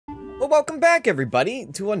Well, welcome back, everybody,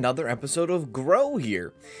 to another episode of Grow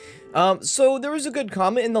here. So there was a good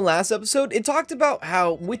comment in the last episode. It talked about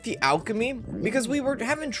how with the alchemy, because we were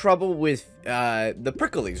having trouble with the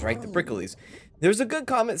pricklies, right? The pricklies. There's a good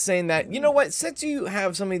comment saying that, you know what, since you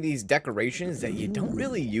have some of these decorations that you don't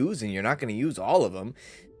really use and you're not going to use all of them,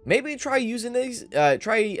 maybe try using these,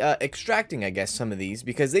 extracting, I guess, some of these,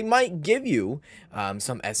 because they might give you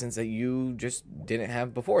some essence that you just didn't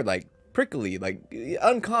have before, like prickly, like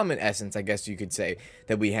uncommon essence, I guess you could say,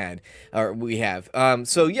 that we had, or we have.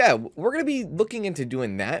 So yeah, we're gonna be looking into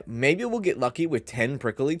doing that. Maybe we'll get lucky with 10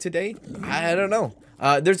 prickly today. I don't know.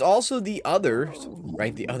 There's also the other,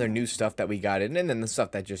 right, the other new stuff that we got in, and then the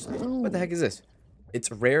stuff that just, what the heck is this?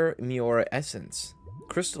 It's rare Miura essence,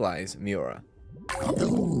 crystallized Miura.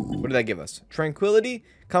 What did that give us? Tranquility,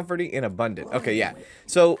 comforting, and abundant. Okay, yeah.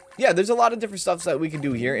 So yeah, there's a lot of different stuff that we can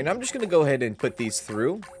do here, and I'm just gonna go ahead and put these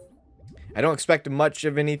through. I don't expect much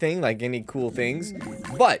of anything, like any cool things,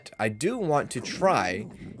 but I do want to try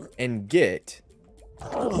and get,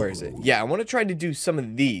 where is it? Yeah, I want to try to do some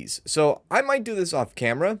of these. So I might do this off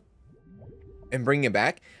camera and bring it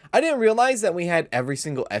back. I didn't realize that we had every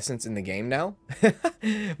single essence in the game now,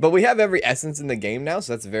 but we have every essence in the game now,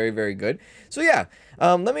 so that's very, very good. So yeah,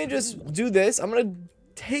 let me just do this. I'm going to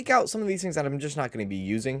take out some of these things that I'm just not going to be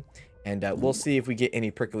using, and we'll see if we get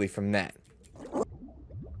any prickly from that.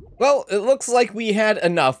 Well, it looks like we had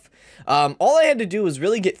enough. All I had to do was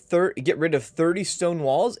really get rid of 30 stone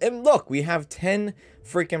walls, and look, we have 10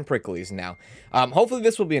 freaking pricklies now. Hopefully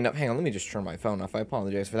this will be enough. Hang on, let me just turn my phone off. I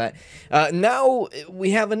apologize for that. Now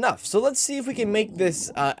we have enough. So let's see if we can make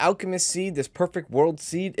this alchemist seed, this perfect world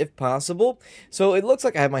seed, if possible. So it looks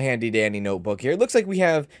like I have my handy dandy notebook here. It looks like we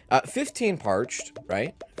have 15 parched,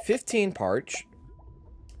 right? 15 parched.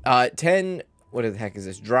 10, what the heck is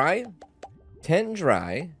this? Dry. 10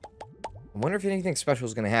 dry. I wonder if anything special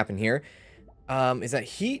is going to happen here. Is that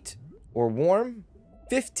heat or warm?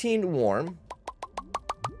 15 warm.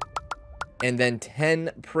 And then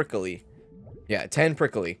 10 prickly. Yeah, 10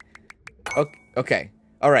 prickly. Okay.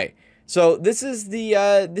 All right. So this is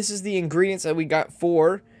the ingredients that we got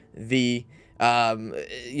for the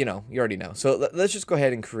you know, you already know. So let's just go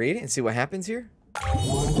ahead and create it and see what happens here.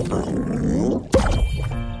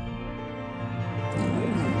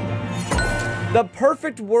 The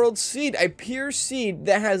perfect world seed, a pure seed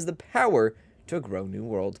that has the power to grow new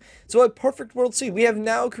world. So a perfect world seed. We have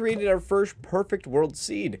now created our first perfect world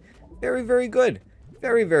seed. Very, very good.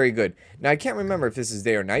 Very, very good. Now, I can't remember if this is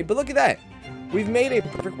day or night, but look at that. We've made a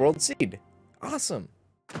perfect world seed. Awesome.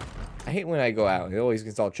 I hate when I go out. It always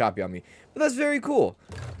gets all choppy on me. But that's very cool.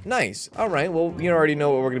 Nice. All right. Well, you already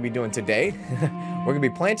know what we're going to be doing today. We're going to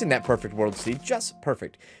be planting that perfect world seed. Just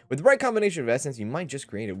perfect. With the right combination of essence, you might just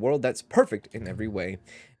create a world that's perfect in every way.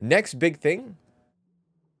 Next big thing.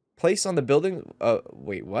 Place on the building.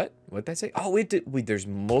 Wait, what? What did I say? Oh, wait, there's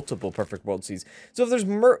multiple perfect world seeds. So if there's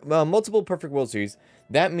multiple perfect world seeds,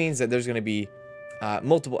 that means that there's going to be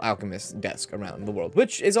multiple alchemist desks around the world,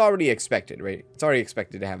 which is already expected, right? It's already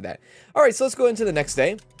expected to have that. All right, so let's go into the next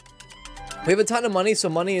day. We have a ton of money, so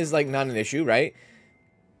money is like not an issue, right?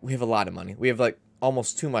 We have a lot of money. We have like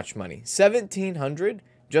almost too much money. 1,700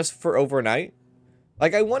 just for overnight.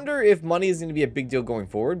 Like, I wonder if money is going to be a big deal going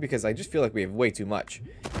forward, because I just feel like we have way too much.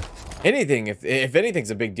 Anything, if anything's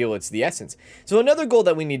a big deal, it's the essence. So another goal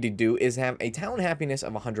that we need to do is have a town happiness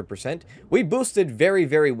of 100%. We boosted very,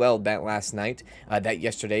 very well that last night, that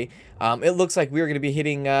yesterday. It looks like we're going to be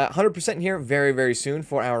hitting 100% here very, very soon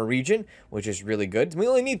for our region, which is really good. We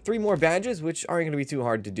only need 3 more badges, which aren't going to be too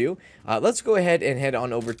hard to do. Let's go ahead and head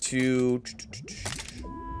on over to...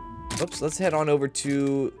 Oops, let's head on over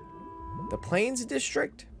to the Plains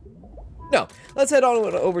District. No, let's head on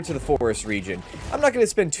over to the forest region. I'm not going to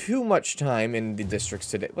spend too much time in the districts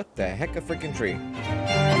today. What the heck, a freaking tree?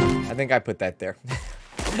 I think I put that there.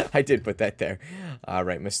 I did put that there. All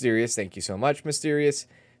right, Mysterious. Thank you so much, Mysterious.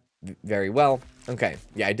 Very well. Okay,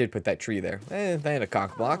 yeah, I did put that tree there. I had a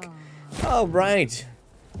cock block. All right.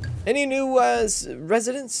 Any new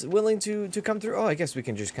residents willing to come through? Oh, I guess we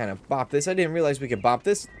can just kind of bop this. I didn't realize we could bop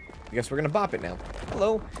this. I guess we're gonna bop it now.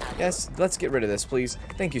 Hello. Yes, let's get rid of this, please.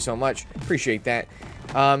 Thank you so much. Appreciate that.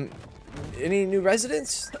 Any new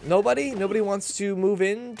residents? Nobody? Nobody wants to move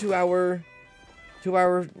in to our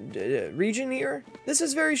region here? This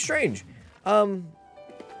is very strange.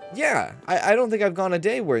 Yeah, I don't think I've gone a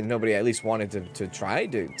day where nobody at least wanted to try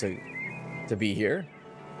to be here.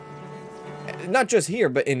 Not just here,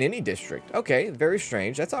 but in any district. Okay, very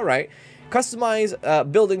strange. That's all right. Customize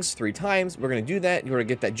buildings 3 times. We're going to do that. You're going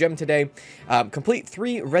to get that gem today. Complete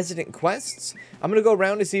 3 resident quests. I'm going to go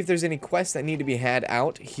around to see if there's any quests that need to be had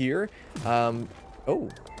out here. Oh,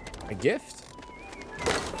 A gift?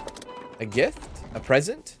 A gift? A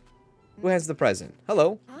present? Who has the present?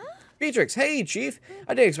 Hello. Beatrix. Hey, Chief.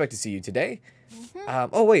 I didn't expect to see you today.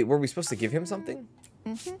 Oh, wait. Were we supposed to give him something?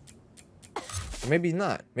 Or maybe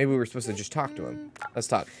not. Maybe we were supposed to just talk to him. Let's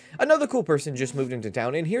talk. Another cool person just moved into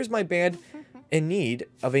town, and here's my band in need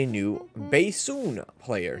of a new bassoon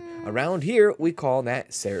player. Around here, we call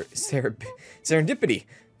that serendipity.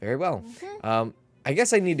 Very well. I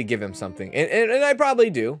guess I need to give him something. And I probably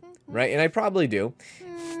do. Right? And I probably do.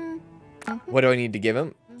 What do I need to give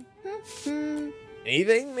him?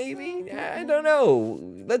 Anything, maybe? I don't know.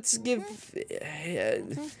 Let's give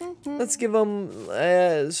him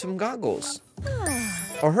some goggles.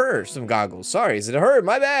 Or her some goggles. Sorry, is it her?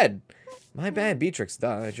 My bad. My bad, Beatrix.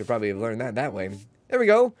 Duh, I should probably have learned that way. There we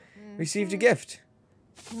go. Received a gift.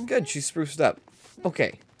 Good, she's spruced up.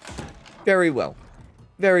 Okay. Very well.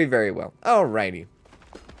 Very, very well. Alrighty.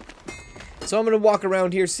 So I'm going to walk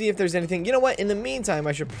around here, see if there's anything. You know what? In the meantime,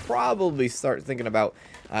 I should probably start thinking about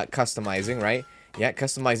customizing, right? Yeah,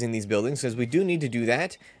 customizing these buildings, because we do need to do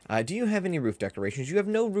that. Do you have any roof decorations? You have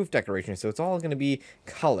no roof decorations, so it's all going to be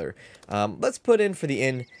color. Let's put in for the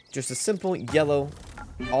inn just a simple yellow,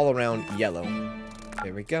 all around yellow.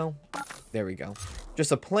 There we go. There we go.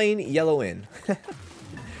 Just a plain yellow inn.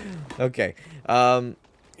 Okay.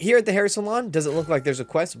 Here at the hair salon, doesn't look like there's a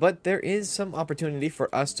quest, but there is some opportunity for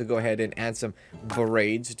us to go ahead and add some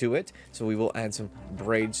braids to it. So we will add some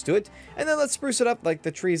braids to it. And then let's spruce it up, like the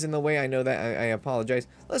tree's in the way. I know that. I apologize.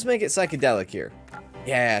 Let's make it psychedelic here.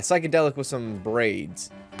 Yeah, psychedelic with some braids.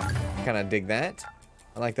 Kind of dig that.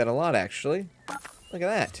 I like that a lot, actually. Look at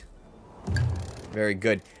that. Very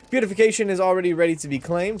good. Beautification is already ready to be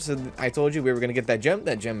claimed. So I told you we were going to get that gem.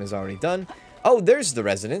 That gem is already done. Oh, there's the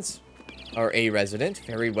residence. Or a resident.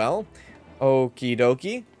 Very well. Okie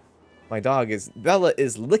dokie. My dog is... Bella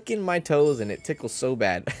is licking my toes and it tickles so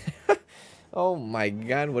bad. Oh my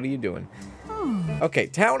god, what are you doing? Okay,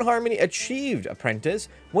 Town Harmony achieved, apprentice.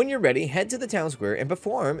 When you're ready, head to the town square and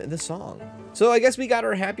perform the song. So I guess we got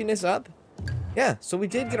our happiness up. Yeah, so we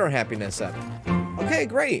did get our happiness up. Okay,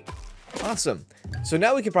 great. Awesome. So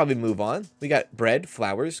now we can probably move on. We got bread,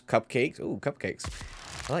 flowers, cupcakes. Ooh, cupcakes.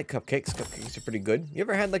 I like cupcakes. Cupcakes are pretty good. You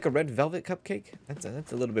ever had like a red velvet cupcake? That's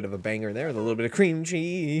a little bit of a banger there with a little bit of cream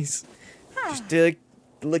cheese. Just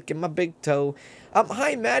licking my big toe.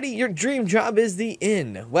 Hi, Maddie. Your dream job is the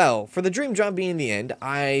inn. Well, for the dream job being the end,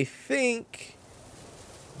 I think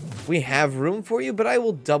we have room for you, but I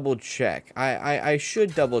will double check. I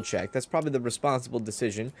should double check. That's probably the responsible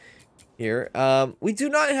decision here. We do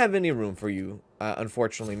not have any room for you,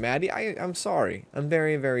 unfortunately, Maddie. I'm sorry. I'm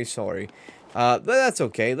very, very sorry. But that's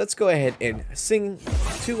okay. Let's go ahead and sing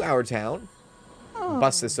to our town.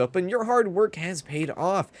 Bust this open. Your hard work has paid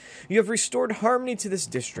off. You have restored harmony to this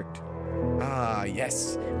district. Ah,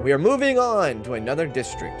 yes. We are moving on to another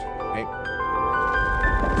district. Right?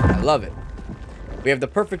 I love it. We have the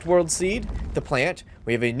perfect world seed, the plant.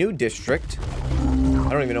 We have a new district. I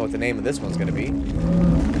don't even know what the name of this one's going to be.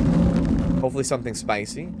 Hopefully something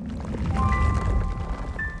spicy.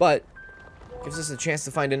 But gives us a chance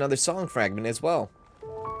to find another song fragment as well.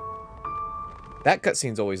 That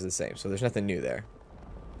cutscene's always the same, so there's nothing new there.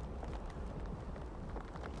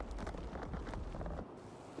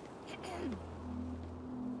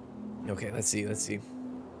 Okay, let's see, let's see.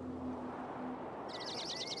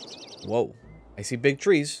 Whoa. I see big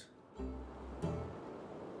trees.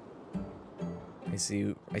 I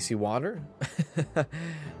see water.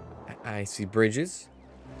 I see bridges.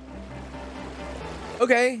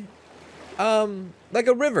 Okay. Like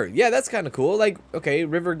a river. Yeah, that's kind of cool. Like, okay,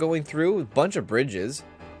 river going through a bunch of bridges.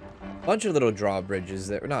 Bunch of little drawbridges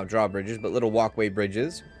there. Not drawbridges, but little walkway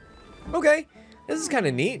bridges. Okay, this is kind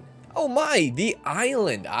of neat. Oh my, the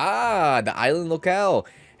island. Ah, the island locale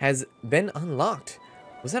has been unlocked.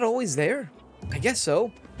 Was that always there? I guess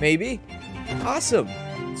so. Maybe. Awesome.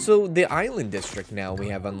 So the island district now we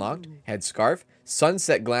have unlocked. Headscarf,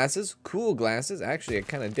 sunset glasses, cool glasses. Actually, I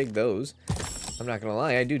kind of dig those. I'm not gonna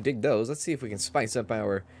lie, I do dig those. Let's see if we can spice up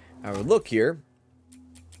our look here.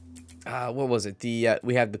 What was it?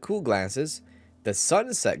 We have the cool glasses, the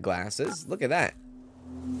sunset glasses. Look at that.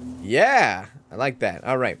 Yeah, I like that.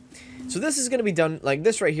 All right. So this is gonna be done like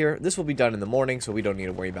this right here. This will be done in the morning, so we don't need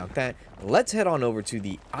to worry about that. Let's head on over to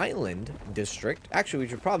the island district. Actually, we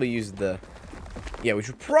should probably use the... Yeah, we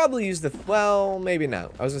should probably use the... Well, maybe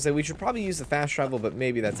not. I was gonna say we should probably use the fast travel, but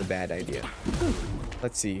maybe that's a bad idea.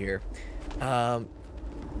 Let's see here.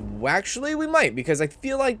 Actually, we might, because I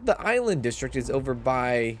feel like the island district is over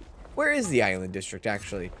by... Where is the island district,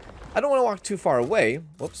 actually? I don't want to walk too far away.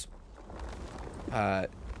 Whoops. The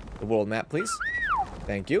world map, please.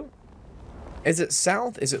 Thank you. Is it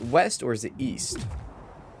south? Is it west? Or is it east?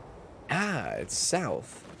 Ah, it's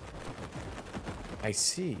south. I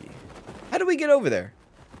see. How do we get over there?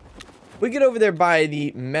 We get over there by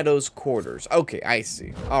the Meadows quarters. Okay, I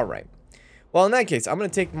see. All right. Well, in that case, I'm gonna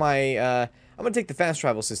take my I'm gonna take the fast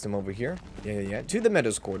travel system over here. Yeah, to the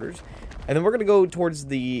Meadows quarters, and then we're gonna go towards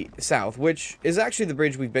the south, which is actually the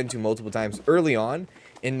bridge we've been to multiple times early on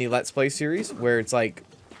in the Let's Play series, where it's like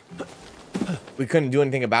we couldn't do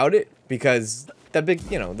anything about it because the big,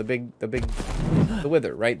 you know, the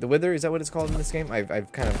wither, right? The wither, is that what it's called in this game?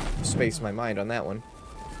 I've kind of spaced my mind on that one.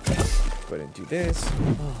 Go ahead and do this.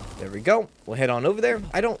 There we go. We'll head on over there.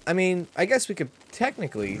 I mean, I guess we could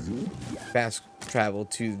technically fast travel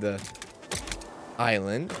to the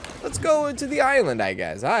island. Let's go into the island, I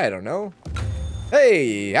guess. I don't know.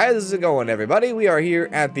 Hey, how's it going, everybody? We are here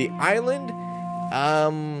at the island.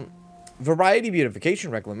 Variety,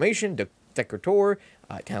 beautification, reclamation, decorator,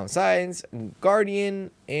 town science,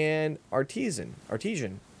 guardian, and artisan.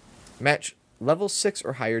 Match level 6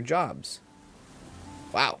 or higher jobs.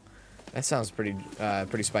 Wow. That sounds pretty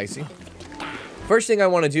spicy. First thing I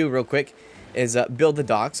want to do real quick is build the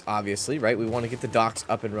docks, obviously, right? We want to get the docks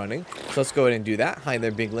up and running. So let's go ahead and do that. Hi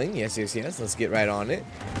there, Bigling. Yes. Let's get right on it.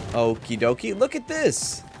 Okie dokie. Look at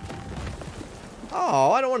this.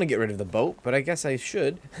 Oh, I don't want to get rid of the boat, but I guess I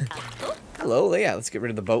should. Hello. Yeah, let's get rid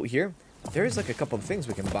of the boat here. There's like a couple of things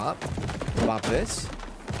we can bop. Bop this.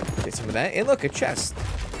 Get some of that. And look, a chest.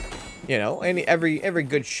 You know, every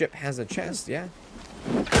good ship has a chest, yeah.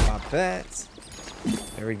 Pop that.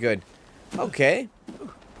 Very good. Okay.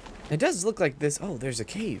 It does look like this. Oh, there's a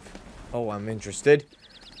cave. Oh, I'm interested.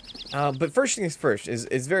 But first things first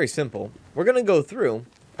is very simple. We're going to go through,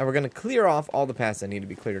 and we're going to clear off all the paths that need to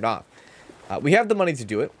be cleared off. We have the money to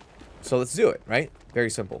do it, so let's do it, right? Very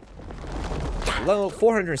simple. Low,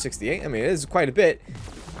 468. I mean, it is quite a bit.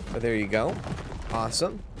 But there you go.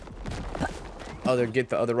 Awesome. Get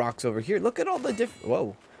the other rocks over here. Look at all the different...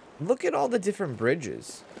 Whoa. Look at all the different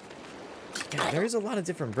bridges. Yeah, there's a lot of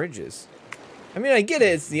different bridges. I mean, I get it,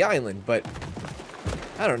 it's the island, but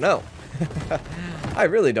I don't know. I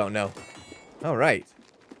really don't know. All right.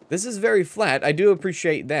 This is very flat. I do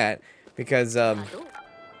appreciate that because,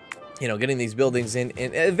 you know, getting these buildings in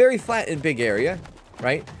a very flat and big area,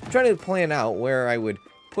 right? I'm trying to plan out where I would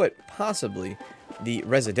put possibly the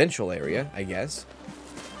residential area, I guess.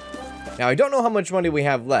 Now, I don't know how much money we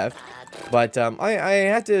have left. But I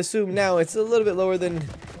have to assume now it's a little bit lower than,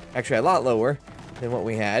 actually a lot lower than what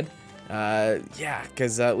we had. Yeah,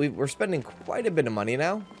 because we're spending quite a bit of money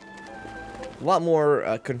now. A lot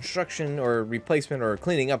more construction or replacement or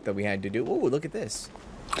cleaning up that we had to do. Oh, look at this.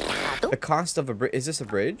 The cost of a bridge. Is this a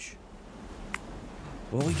bridge?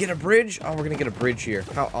 Will we get a bridge? Oh, we're going to get a bridge here.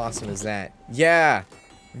 How awesome is that? Yeah,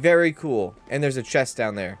 very cool. And there's a chest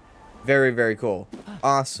down there. Very, very cool.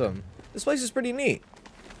 Awesome. This place is pretty neat.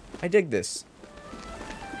 I dig this.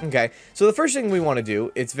 Okay, so the first thing we want to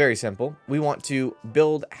do, it's very simple. We want to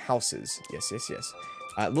build houses. Yes.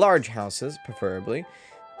 Large houses, preferably.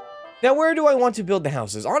 Now, where do I want to build the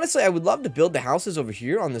houses? Honestly, I would love to build the houses over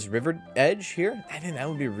here on this river edge here. I think that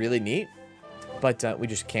would be really neat. But we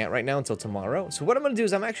just can't right now until tomorrow. So what I'm going to do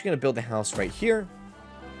is I'm actually going to build a house right here.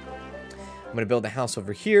 I'm going to build a house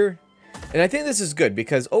over here. And I think this is good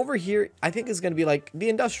because over here, I think is going to be like the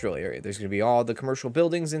industrial area. There's going to be all the commercial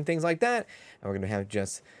buildings and things like that. And we're going to have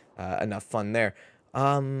just enough fun there.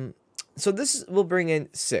 So this will bring in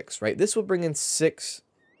 6, right? This will bring in 6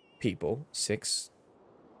 people, 6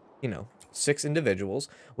 individuals.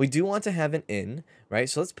 We do want to have an inn, right?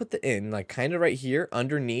 So let's put the inn like kind of right here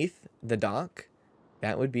underneath the dock.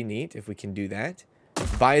 That would be neat if we can do that.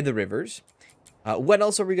 By the rivers. What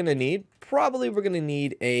else are we going to need? Probably we're going to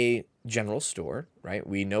need a general store, right?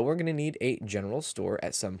 We know we're going to need a general store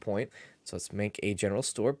at some point. So let's make a general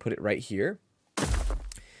store, put it right here.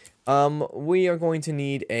 We are going to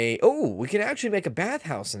need a... Oh, we can actually make a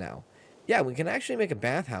bathhouse now. Yeah, we can actually make a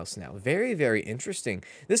bathhouse now. Very, very interesting.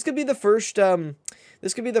 This could be the first...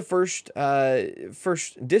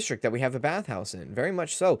 first district that we have a bathhouse in. Very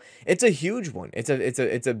much so. It's a huge one. It's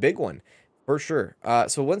a big one. For sure.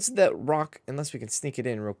 So once that rock, unless we can sneak it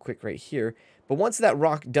in real quick right here, but once that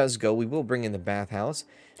rock does go, we will bring in the bathhouse.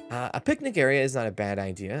 A picnic area is not a bad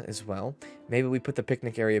idea as well. Maybe we put the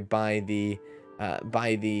picnic area by the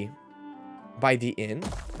inn,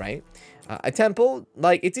 right? A temple,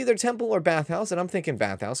 like it's either temple or bathhouse, and I'm thinking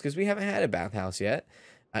bathhouse because we haven't had a bathhouse yet.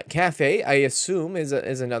 Cafe, I assume, is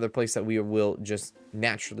another place that we will just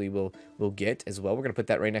naturally will get as well. We're gonna put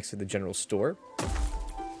that right next to the general store.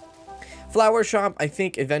 Flower shop, I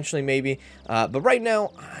think eventually maybe, but right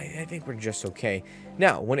now I think we're just okay.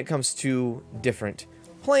 Now, when it comes to different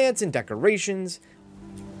plants and decorations.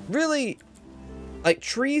 Really, like,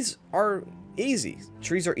 trees are easy.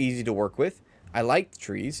 Trees are easy to work with. I like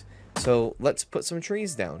trees. So let's put some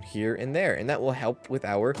trees down here and there. And that will help with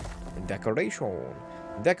our decoration.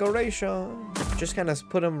 Decoration. Just kind of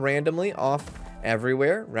put them randomly off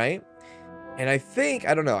everywhere, right? And I think,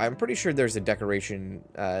 I don't know, I'm pretty sure there's a decoration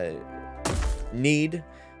need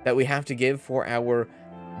that we have to give for our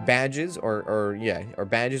badges or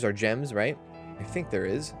badges or gems, right? I think there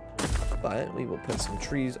is. But we will put some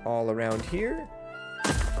trees all around here.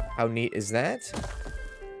 How neat is that?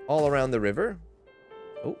 All around the river.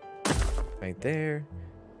 Oh, right there.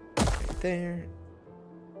 Right there.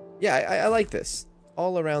 Yeah, I like this.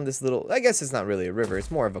 All around this little, I guess it's not really a river.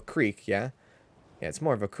 It's more of a creek, yeah? Yeah, it's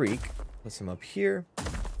more of a creek. Put some up here.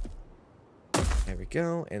 There we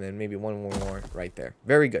go. And then maybe one more right there.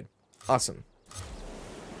 Very good. Awesome.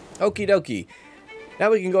 Okie dokie.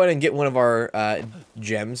 Now we can go ahead and get one of our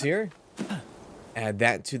gems here. Add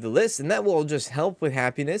that to the list. And that will just help with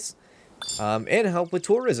happiness. And help with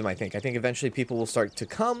tourism, I think. I think eventually people will start to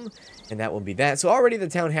come. And that will be that. So already the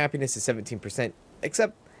town happiness is 17%.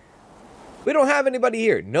 Except we don't have anybody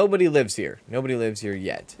here. Nobody lives here. Nobody lives here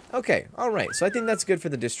yet. Okay, alright. So I think that's good for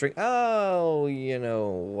the district. Oh, you know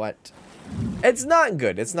what? It's not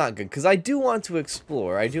good. It's not good. Because I do want to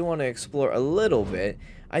explore. I do want to explore a little bit.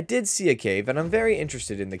 I did see a cave. And I'm very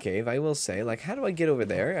interested in the cave, I will say. Like, how do I get over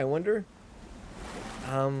there? I wonder.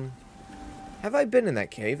 Have I been in that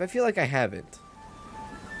cave? I feel like I haven't.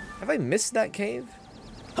 Have I missed that cave?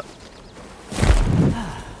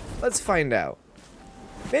 Let's find out.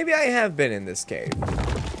 Maybe I have been in this cave.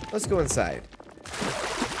 Let's go inside.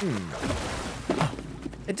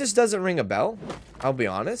 It just doesn't ring a bell, I'll be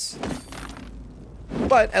honest.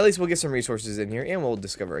 But at least we'll get some resources in here and we'll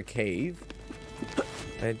discover a cave.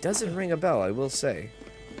 And it doesn't ring a bell, I will say.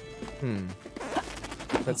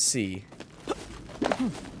 Let's see.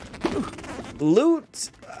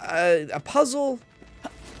 Loot? A puzzle?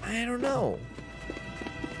 I don't know.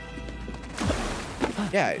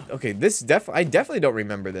 Yeah, okay, this I definitely don't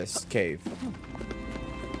remember this cave.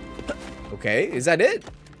 Okay, is that it?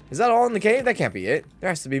 Is that all in the cave? That can't be it. There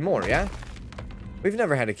has to be more, yeah? We've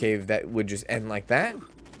never had a cave that would just end like that.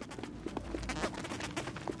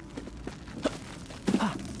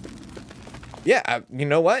 Yeah, you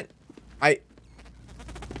know what?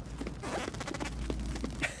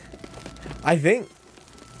 I think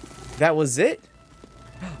that was it.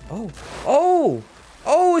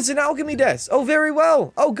 Oh, it's an alchemy desk. Oh, very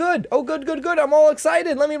well. Oh, good. Oh, good. I'm all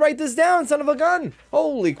excited. Let me write this down, son of a gun.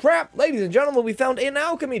 Holy crap. Ladies and gentlemen, we found an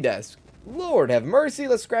alchemy desk. Lord have mercy.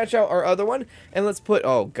 Let's scratch out our other one. And let's put,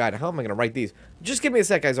 oh, God, how am I going to write these? Just give me a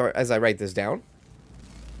sec as I write this down.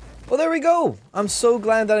 Well, there we go. I'm so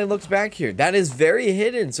glad that I looked back here. That is very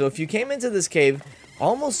hidden. So if you came into this cave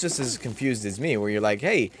almost just as confused as me, where you're like,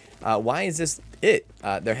 hey, why is this it?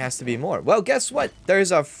 There has to be more. Well, guess what?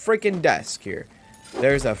 There's a freaking desk here.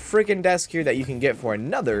 There's a freaking desk here that you can get for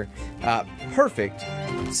another perfect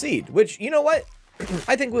seed. Which, you know what?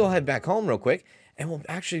 I think we'll head back home real quick. And we'll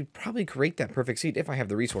actually probably create that perfect seed if I have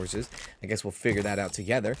the resources. I guess we'll figure that out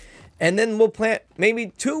together. And then we'll plant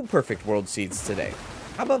maybe 2 perfect world seeds today.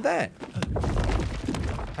 How about that?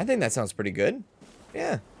 I think that sounds pretty good.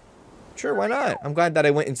 Yeah. Sure, why not? I'm glad that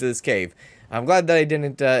I went into this cave. I'm glad that I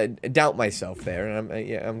didn't doubt myself there. And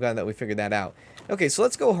I'm glad that we figured that out. Okay, so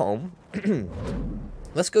let's go home.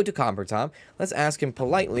 Let's go to Coppertop. Let's ask him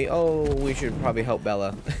politely. Oh, we should probably help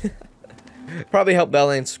Bella. Probably help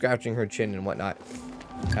Bella in scratching her chin and whatnot.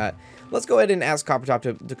 Let's go ahead and ask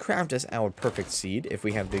Coppertop to craft us our perfect seed, if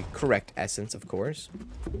we have the correct essence, of course.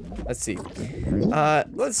 Let's see.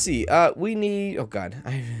 We need... Oh, God.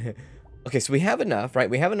 Okay, so we have enough, right?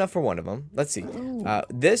 We have enough for one of them. Let's see.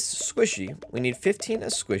 This squishy, we need 15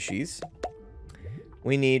 of squishies.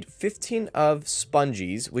 We need 15 of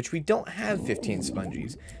spongies, which we don't have 15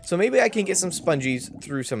 spongies. So maybe I can get some spongies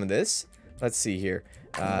through some of this. Let's see here.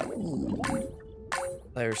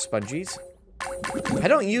 There's spongies. I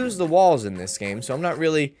don't use the walls in this game, so I'm not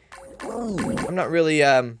really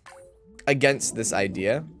against this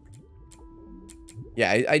idea.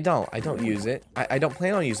 Yeah, I don't use it. I don't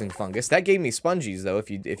plan on using fungus. That gave me spongies though, if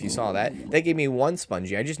you saw that. That gave me 1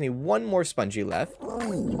 spongy. I just need 1 more spongy left.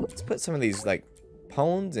 Let's put some of these like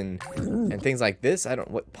pones and things like this.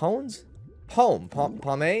 What pones?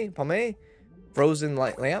 Pommet? Frozen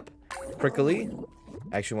light lamp? Prickly?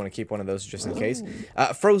 I actually want to keep one of those just in case.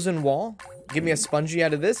 Frozen wall. Give me a spongy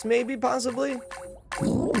out of this, maybe, possibly?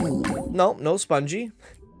 No spongy.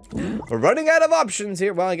 We're running out of options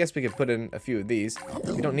here. Well, I guess we could put in a few of these.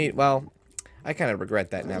 We don't need, well, I kind of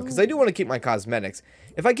regret that now, because I do want to keep my cosmetics.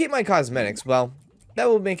 If I keep my cosmetics, well, That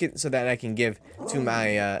will make it so that I can give to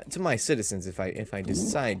my citizens if I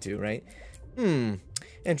decide to, right?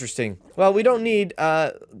 Interesting. Well, we don't need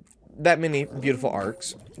that many beautiful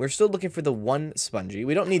arcs. We're still looking for the one spongy.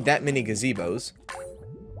 We don't need that many gazebos.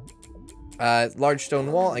 Large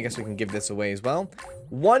stone wall. I guess we can give this away as well.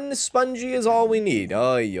 One spongy is all we need.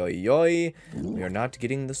 Oi, oi, oi. We are not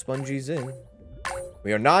getting the spongies in.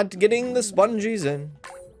 We are not getting the spongies in.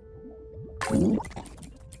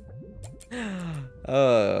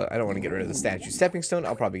 I don't want to get rid of the statue. Stepping stone,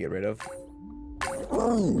 I'll probably get rid of.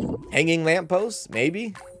 Hanging lampposts,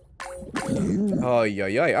 maybe. Oh, yo,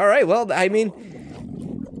 yo. All right, well, I mean,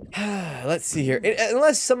 let's see here.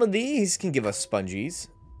 Unless some of these can give us spongies,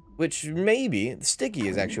 which maybe sticky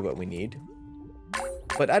is actually what we need.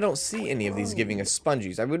 But I don't see any of these giving us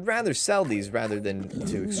spongies. I would rather sell these rather than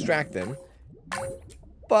to extract them.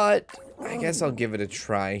 But I guess I'll give it a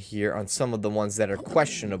try here on some of the ones that are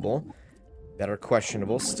questionable.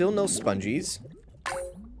 Still no spongies.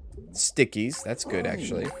 Stickies. That's good,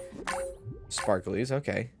 actually. Sparklies.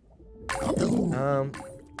 Okay.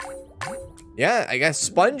 Yeah, I guess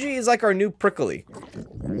spongy is like our new prickly.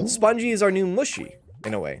 Spongy is our new mushy,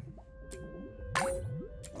 in a way.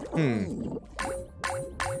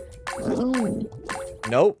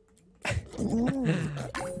 Nope.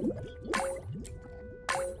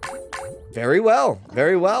 Very well.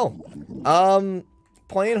 Very well.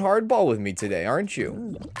 Playing hardball with me today, aren't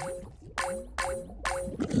you?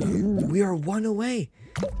 We are one away.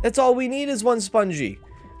 That's all we need is one spongy.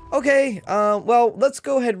 Okay, well, let's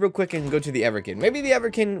go ahead real quick and go to the Everkin. Maybe the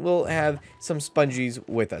Everkin will have some spongies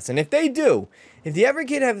with us. And if they do, if the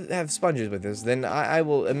Everkin have sponges with us, then I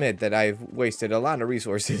will admit that I've wasted a lot of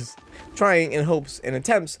resources trying in hopes and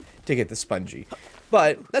attempts to get the spongy.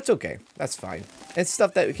 But that's okay. That's fine. It's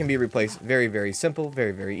stuff that can be replaced very, very simple,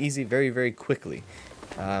 very, very easy, very, very quickly.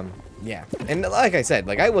 Yeah. And like I said,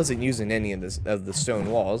 like I wasn't using any of the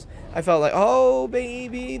stone walls. I felt like, oh,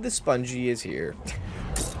 baby, the spongy is here.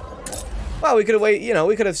 Well, we could have waited, you know,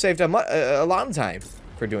 we could have saved a lot of time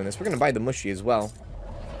for doing this. We're going to buy the mushy as well.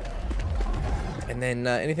 And then,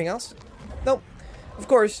 anything else? Nope. Of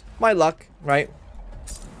course, my luck, right?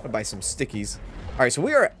 I'll buy some stickies. Alright, so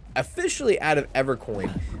we are officially out of Evercoin,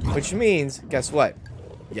 which means, guess what?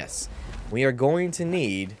 Yes, we are going to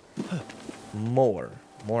need more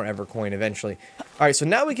Evercoin eventually. Alright, so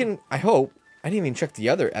now we can, I hope, I didn't even check the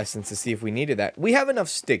other essence to see if we needed that. We have enough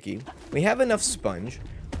sticky. We have enough sponge.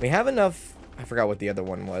 We have enough, I forgot what the other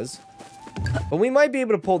one was. But we might be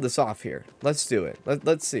able to pull this off here. Let's do it.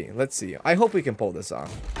 Let's see. Let's see. I hope we can pull this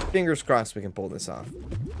off. Fingers crossed we can pull this off.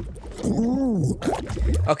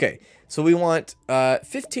 Okay, so we want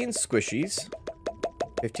 15 squishies.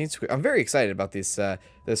 15 squish. I'm very excited about this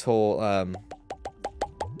this whole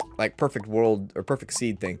like perfect world or perfect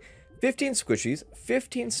seed thing. 15 squishies,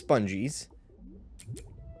 15 spongies,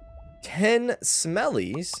 10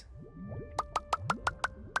 smellies,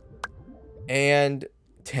 and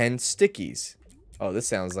 10 stickies. Oh, this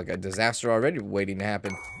sounds like a disaster already waiting to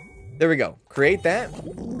happen. There we go. Create that.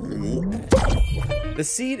 The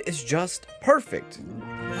seed is just perfect.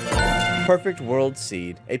 Perfect world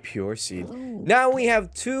seed. A pure seed. Now we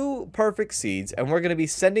have 2 perfect seeds, and we're going to be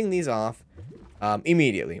sending these off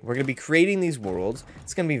immediately. We're going to be creating these worlds.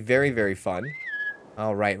 It's going to be very, very fun.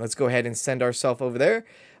 All right, let's go ahead and send ourselves over there.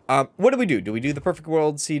 What do we do? Do we do the perfect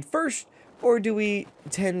world seed first? Or do we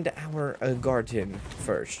tend our garden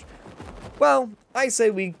first? Well, I say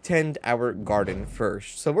we tend our garden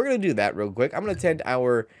first. So we're going to do that real quick. I'm going to tend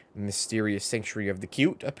our mysterious sanctuary of the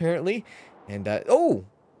cute, apparently. And, oh,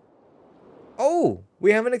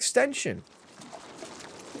 we have an extension.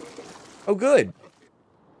 Oh, good.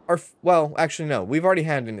 Well, actually, no. We've already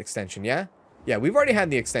had an extension, yeah? Yeah, we've already had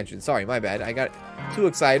the extension. Sorry, my bad. I got too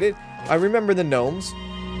excited. I remember the gnomes.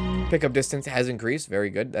 Pickup distance has increased. Very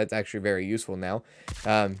good. That's actually very useful now.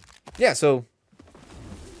 Yeah, so...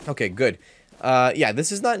 Okay, good. Yeah,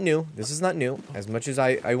 this is not new. This is not new. As much as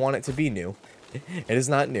I want it to be new. It is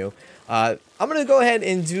not new. I'm going to go ahead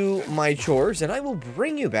and do my chores, and I will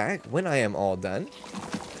bring you back when I am all done.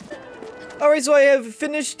 Alright, so I have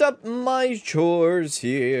finished up my chores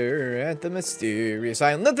here at the mysterious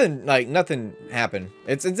island. Nothing happened.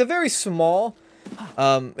 It's a very small...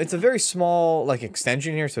 it's a very small, like,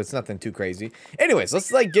 extension here, so it's nothing too crazy. Anyways,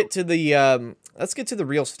 let's, like, get to the, let's get to the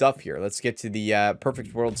real stuff here. Let's get to the,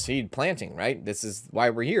 perfect world seed planting, right? This is why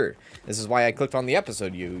we're here. This is why I clicked on the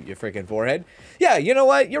episode, you freaking forehead. Yeah, you know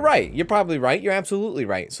what? You're right. You're probably right. You're absolutely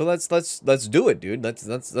right. So let's do it, dude.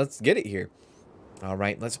 Let's get it here. All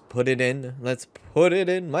right, let's put it in. Let's put it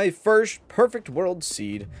in. My first perfect world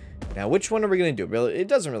seed. Now, which one are we going to do? Really, it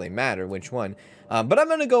doesn't really matter which one. But I'm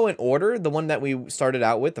going to go in order. The one that we started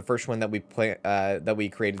out with, the first one that we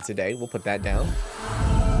created today. We'll put that down.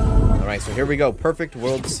 All right, so here we go. Perfect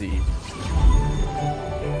world seed.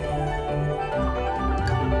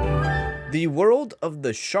 The world of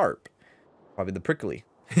the sharp. Probably the prickly.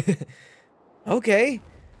 Okay.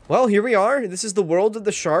 Well, here we are. This is the world of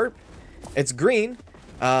the sharp. It's green.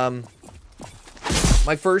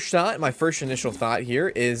 My first initial thought here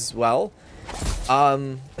is, well,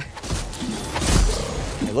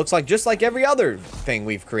 it looks like just like every other thing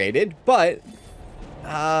we've created, but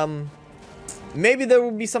maybe there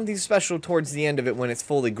will be something special towards the end of it when it's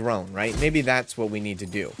fully grown, right? Maybe that's what we need to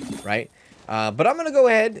do, right? But I'm gonna go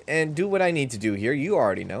ahead and do what I need to do here. You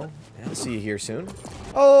already know. I'll see you here soon.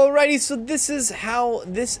 Alrighty, so this is how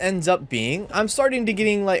this ends up being. I'm starting to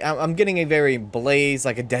I'm getting a very blaze,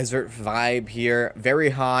 like a desert vibe here. Very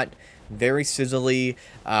hot, very sizzly.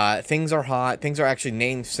 Things are hot. Things are actually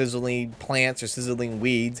named sizzling plants or sizzling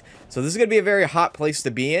weeds. So this is gonna be a very hot place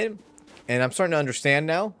to be in, and I'm starting to understand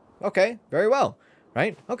now. Okay, very well,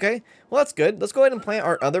 right? Okay, well that's good. Let's go ahead and plant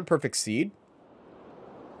our other perfect seed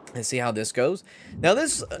and see how this goes. Now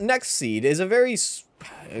this next seed is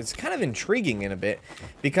it's kind of intriguing in a bit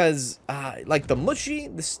because like the mushy,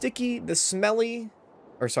 the sticky, the smelly,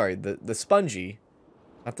 or sorry, the spongy,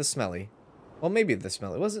 not the smelly. Well, maybe the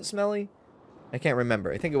smelly. Was it smelly? I can't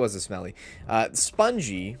remember. I think it was the smelly.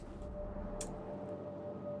 Spongy.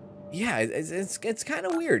 Yeah, it's kind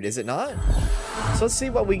of weird, is it not? So let's see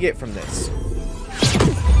what we get from this.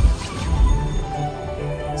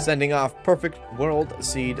 Sending off perfect world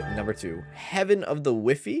seed number 2. Heaven of the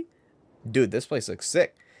Whiffy. Dude, this place looks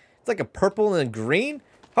sick. It's like a purple and a green.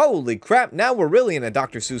 Holy crap, now we're really in a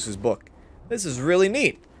Dr. Seuss's book. This is really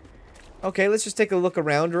neat. Okay, let's just take a look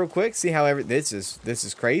around real quick. See how this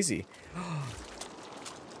is crazy.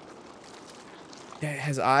 Yeah, it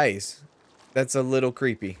has eyes. That's a little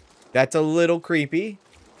creepy. That's a little creepy.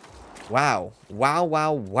 Wow. Wow,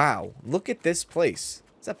 wow, wow. Look at this place.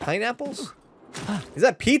 Is that pineapples? Is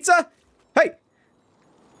that pizza? Hey!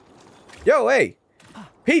 Yo, hey!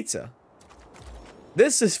 Pizza!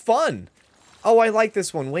 This is fun! Oh, I like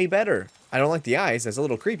this one way better. I don't like the eyes. That's a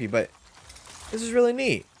little creepy, but this is really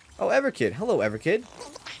neat. Oh, Everkid. Hello, Everkid.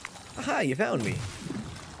 Aha, you found me.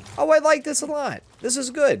 Oh, I like this a lot. This is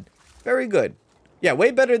good. Very good. Yeah,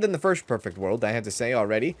 way better than the first perfect world, I have to say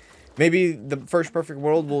already. Maybe the first perfect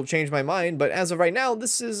world will change my mind, but as of right now,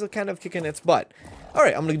 this is a kind of kicking its butt.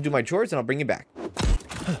 Alright, I'm going to do my chores and I'll bring you back.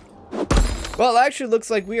 Well, it actually looks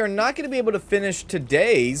like we are not going to be able to finish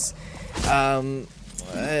today's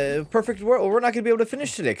perfect world. We're not going to be able to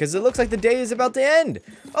finish today because it looks like the day is about to end.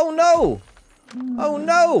 Oh no! Oh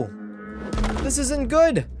no! This isn't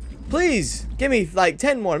good. Please, give me like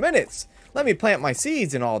 10 more minutes. Let me plant my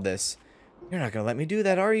seeds and all this. You're not going to let me do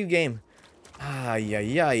that, are you, game?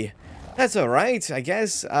 Ay. That's alright, I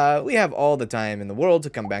guess. We have all the time in the world to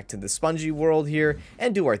come back to the spongy world here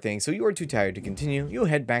and do our thing. So you are too tired to continue. You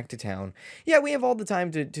head back to town. Yeah, we have all the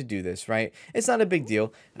time to do this, right? It's not a big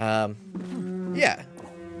deal. Yeah.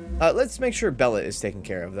 Let's make sure Bella is taken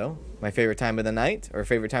care of, though. My favorite time of the night, or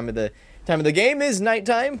favorite time of the game is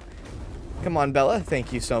nighttime. Come on, Bella.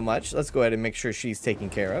 Thank you so much. Let's go ahead and make sure she's taken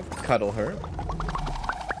care of. Cuddle her.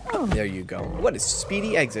 There you go. What a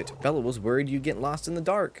speedy exit. Bella was worried you'd get lost in the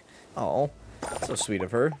dark. Oh, so sweet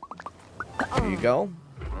of her. There you go.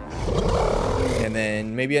 And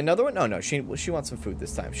then maybe another one? No, she wants some food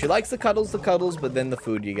this time. She likes the cuddles, but then the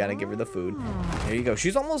food, you gotta give her the food. There you go.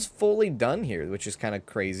 She's almost fully done here, which is kind of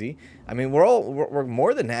crazy. I mean, we're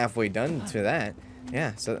more than halfway done to that.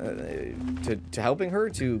 Yeah, so to helping her,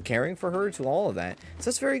 to caring for her, to all of that. So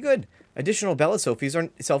that's very good. Additional Bella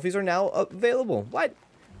selfies are now available. What?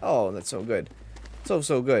 Oh, that's so good.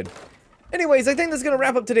 So good. Anyways, I think that's going to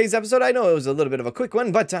wrap up today's episode. I know it was a little bit of a quick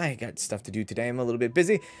one, but I got stuff to do today. I'm a little bit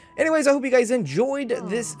busy. Anyways, I hope you guys enjoyed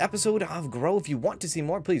this episode of Grow. If you want to see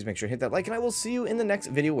more, please make sure to hit that like, and I will see you in the next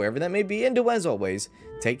video, wherever that may be. And as always,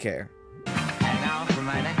 take care. And now for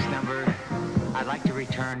my next number, I'd like to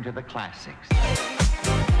return to the classics.